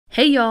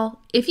Hey y'all,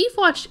 if you've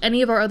watched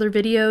any of our other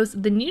videos,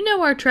 then you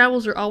know our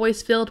travels are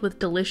always filled with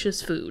delicious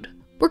food.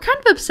 We're kind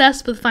of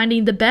obsessed with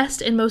finding the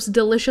best and most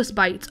delicious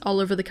bites all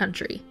over the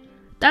country.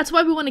 That's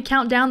why we want to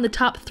count down the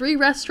top 3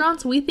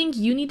 restaurants we think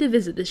you need to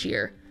visit this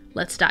year.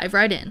 Let's dive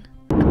right in.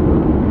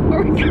 Where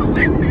are we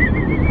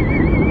going?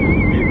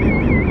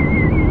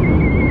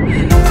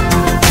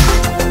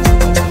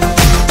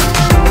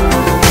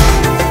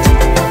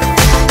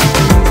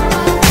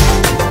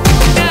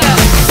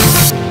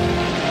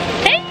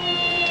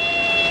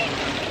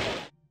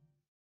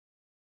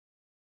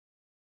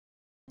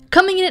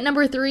 Coming in at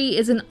number 3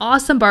 is an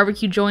awesome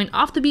barbecue joint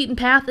off the beaten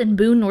path in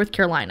Boone, North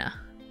Carolina.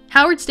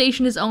 Howard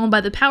Station is owned by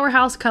the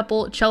powerhouse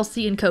couple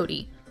Chelsea and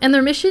Cody, and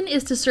their mission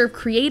is to serve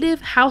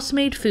creative,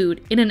 house-made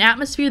food in an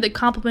atmosphere that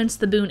complements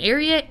the Boone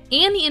area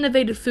and the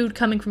innovative food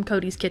coming from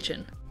Cody's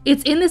kitchen.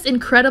 It's in this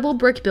incredible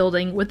brick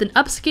building with an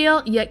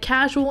upscale yet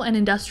casual and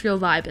industrial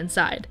vibe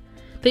inside.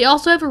 They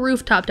also have a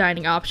rooftop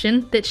dining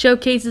option that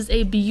showcases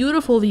a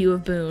beautiful view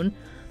of Boone,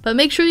 but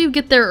make sure you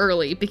get there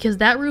early because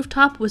that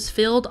rooftop was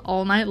filled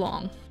all night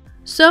long.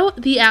 So,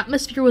 the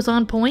atmosphere was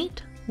on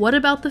point. What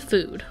about the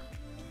food?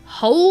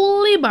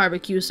 Holy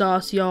barbecue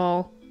sauce,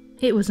 y'all.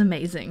 It was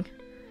amazing.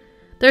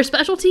 Their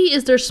specialty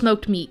is their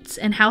smoked meats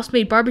and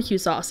house-made barbecue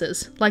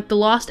sauces, like the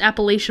Lost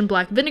Appalachian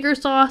Black Vinegar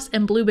Sauce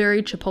and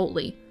Blueberry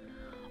Chipotle.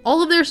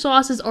 All of their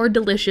sauces are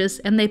delicious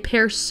and they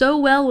pair so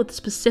well with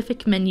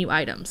specific menu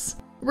items.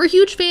 We're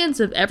huge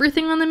fans of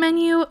everything on the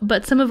menu,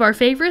 but some of our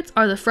favorites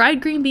are the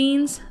fried green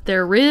beans,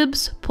 their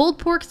ribs, pulled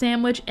pork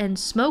sandwich, and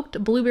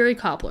smoked blueberry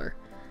cobbler.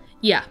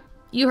 Yeah.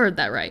 You heard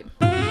that right.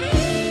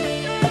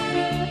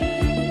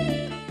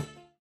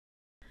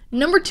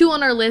 Number 2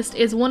 on our list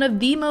is one of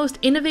the most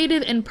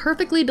innovative and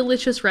perfectly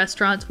delicious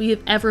restaurants we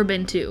have ever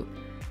been to.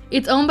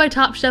 It's owned by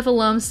Top Chef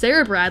alum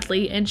Sarah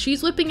Bradley, and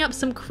she's whipping up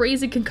some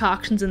crazy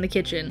concoctions in the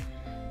kitchen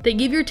that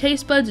give your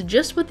taste buds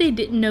just what they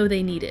didn't know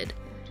they needed.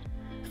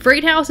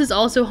 Freight House is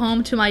also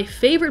home to my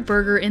favorite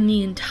burger in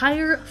the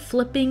entire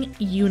flipping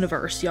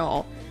universe,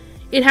 y'all.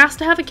 It has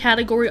to have a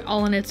category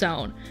all on its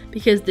own,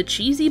 because the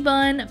cheesy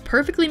bun,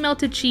 perfectly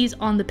melted cheese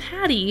on the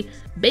patty,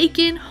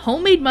 bacon,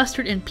 homemade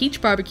mustard, and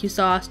peach barbecue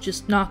sauce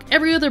just knock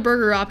every other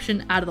burger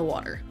option out of the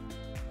water.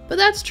 But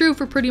that's true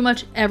for pretty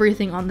much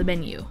everything on the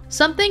menu.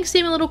 Some things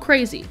seem a little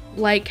crazy,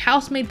 like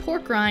house-made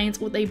pork rinds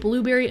with a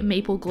blueberry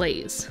maple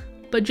glaze.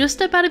 But just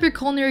step out of your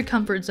culinary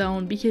comfort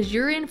zone because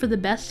you're in for the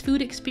best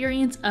food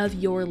experience of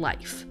your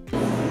life.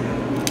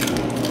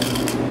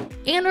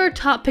 And our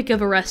top pick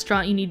of a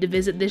restaurant you need to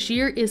visit this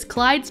year is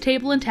Clyde's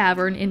Table and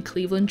Tavern in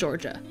Cleveland,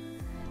 Georgia.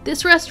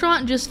 This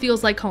restaurant just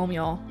feels like home,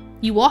 y'all.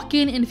 You walk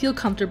in and feel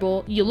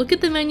comfortable, you look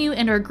at the menu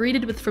and are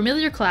greeted with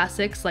familiar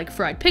classics like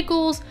fried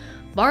pickles,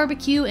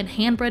 barbecue, and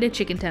hand-breaded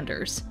chicken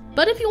tenders.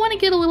 But if you want to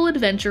get a little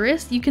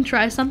adventurous, you can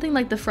try something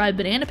like the fried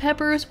banana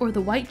peppers or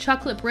the white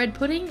chocolate bread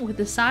pudding with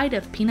a side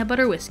of peanut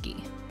butter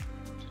whiskey.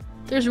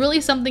 There's really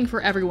something for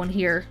everyone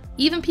here,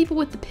 even people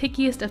with the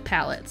pickiest of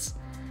palates.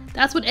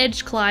 That's what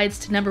edged Clyde's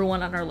to number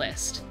 1 on our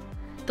list.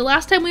 The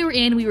last time we were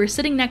in, we were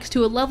sitting next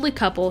to a lovely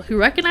couple who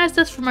recognized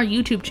us from our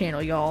YouTube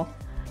channel, y'all.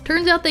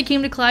 Turns out they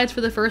came to Clyde's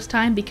for the first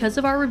time because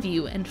of our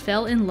review and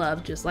fell in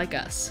love just like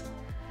us.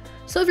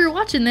 So if you're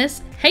watching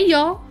this, hey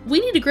y'all,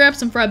 we need to grab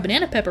some fried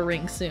banana pepper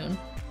rings soon.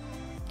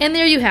 And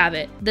there you have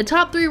it, the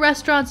top 3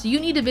 restaurants you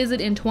need to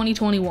visit in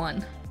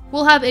 2021.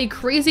 We'll have a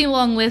crazy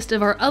long list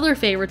of our other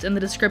favorites in the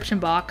description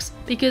box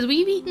because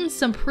we've eaten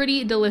some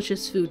pretty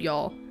delicious food,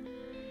 y'all.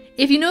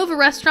 If you know of a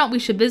restaurant we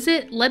should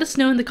visit, let us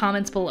know in the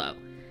comments below.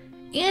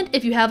 And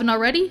if you haven't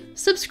already,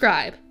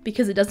 subscribe,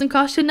 because it doesn't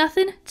cost you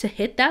nothing to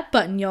hit that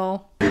button,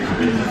 y'all. No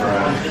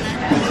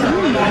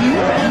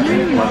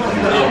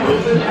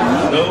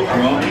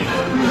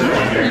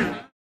problem.